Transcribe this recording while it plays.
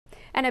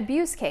An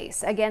abuse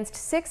case against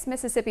 6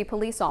 Mississippi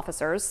police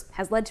officers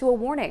has led to a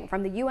warning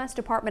from the U.S.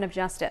 Department of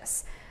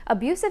Justice.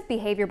 Abusive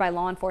behavior by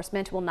law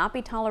enforcement will not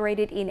be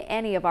tolerated in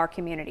any of our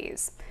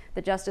communities.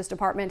 The Justice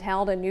Department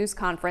held a news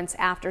conference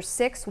after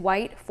 6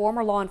 white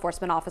former law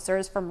enforcement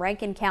officers from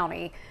Rankin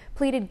County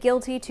pleaded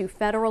guilty to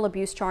federal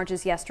abuse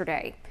charges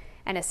yesterday.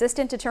 An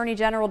assistant attorney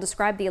general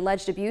described the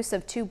alleged abuse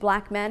of 2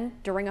 black men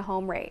during a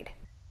home raid.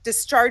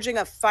 Discharging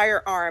a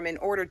firearm in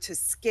order to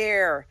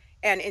scare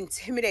and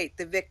intimidate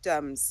the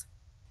victims,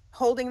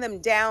 holding them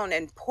down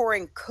and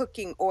pouring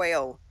cooking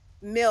oil,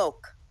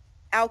 milk,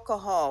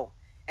 alcohol,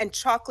 and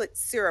chocolate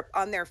syrup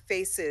on their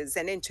faces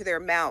and into their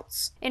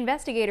mouths.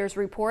 Investigators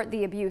report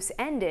the abuse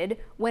ended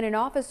when an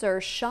officer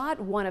shot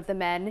one of the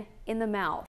men in the mouth.